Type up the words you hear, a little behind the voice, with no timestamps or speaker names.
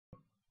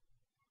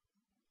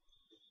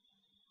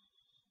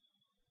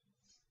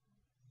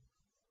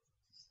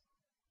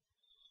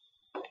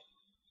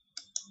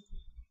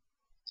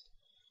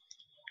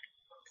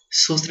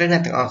សួស្តីអ្ន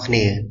កទាំងអស់គ្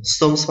នា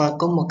សូមស្វា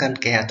គមន៍មកកាន់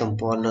គេហទំ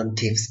ព័រ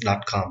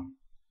learntips.com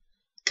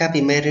កាលពី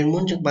មេរៀនមុ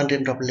នយើងបានរៀ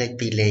នរាប់លេខ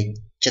ពីលេខ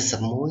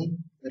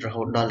71រ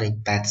ហូតដល់លេខ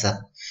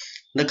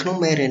80នៅក្នុង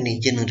មេរៀននេះ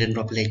យើងនឹងរៀន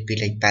រាប់លេខពី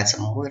លេខ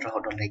81រហូ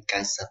តដល់លេខ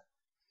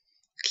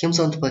90ខ្ញុំ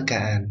សូមធ្វើកា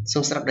រអានសូ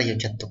មស្ដាប់ដោយយក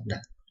ចិត្តទុកដា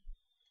ក់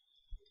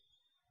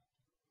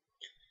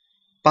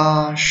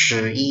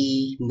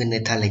81មានន័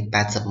យថាលេខ81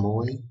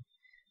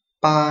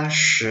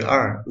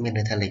 82មាន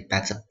ន័យថាលេខ82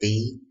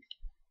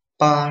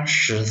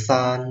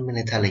 83មាន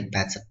ន័យថាលេខ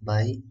83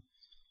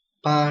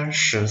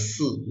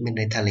 84មាន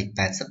ន័យថាលេខ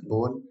84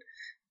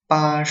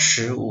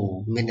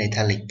 85មានន័យ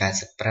ថាលេខ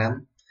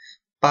85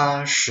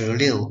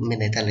 86មាន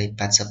ន័យថាលេខ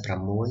86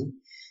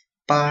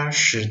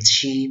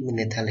 87មាន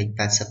ន័យថាលេខ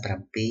87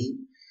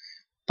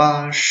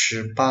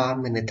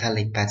 88មានន័យថា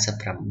លេខ88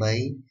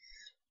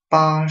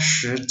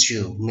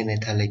 89មានន័យ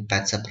ថាលេខ89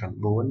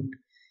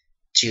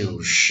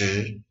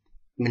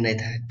 90មានន័យ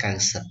ថា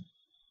90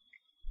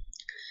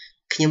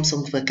ខ្ញុំសូ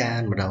មធ្វើការ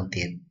អានម្ដង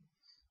ទៀត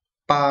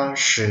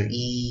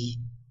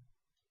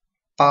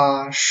81 82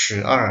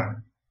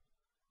 83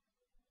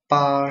 84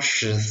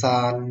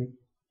 85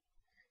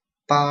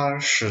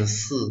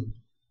 86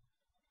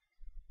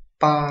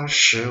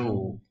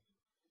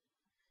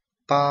 87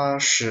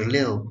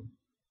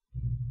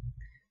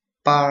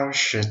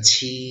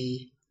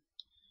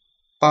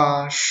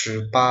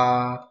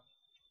 88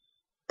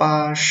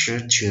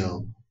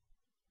 89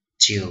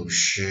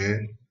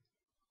 90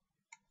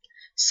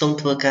សូម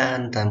ធ្វើការអា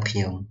នតាមខ្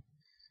ញុំ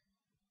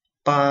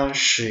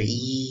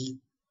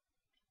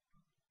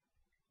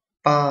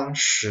81 82 83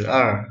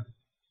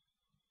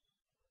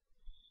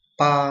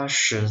 84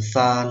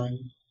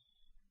 85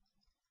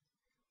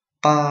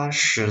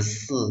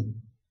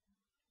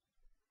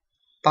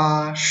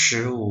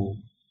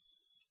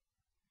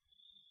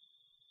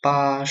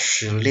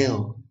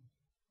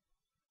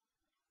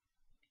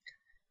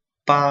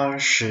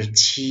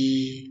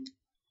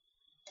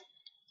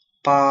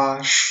 87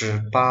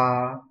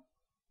 88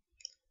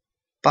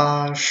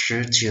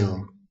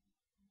 89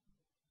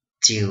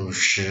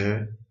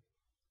 90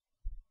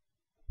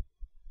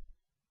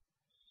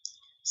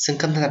សង្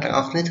ឃឹមថាអ្នកទាំងអ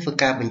ស់គ្នាធ្វើ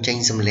ការបញ្ចេញ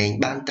សំឡេង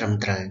បានត្រឹម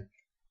ត្រូវ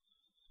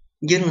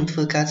យើងនឹងធ្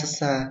វើការសិក្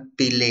សា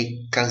ពីលេខ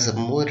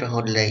91រហូ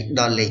ត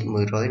ដល់លេខ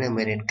100នៅ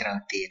មេរៀនក្រោយ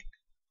ទៀត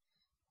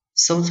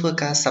សូមធ្វើ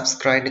ការ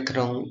Subscribe នៅក្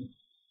នុង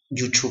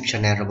YouTube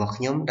Channel របស់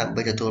ខ្ញុំដើម្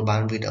បីទទួលបា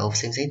នវីដេអូផ្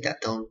សេងៗទាក់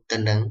ទងទៅ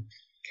នឹង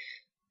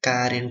កា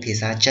ររៀនភា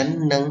សាចិន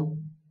និង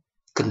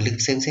គន្លឹះ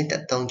ផ្សេងៗទា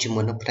ក់ទងជាមួ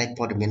យនឹងផ្នែក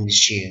ព័ត៌មានវិ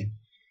ទ្យា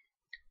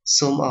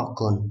សូមអរ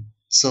គុណ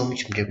សូម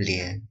ជម្រាប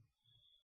លា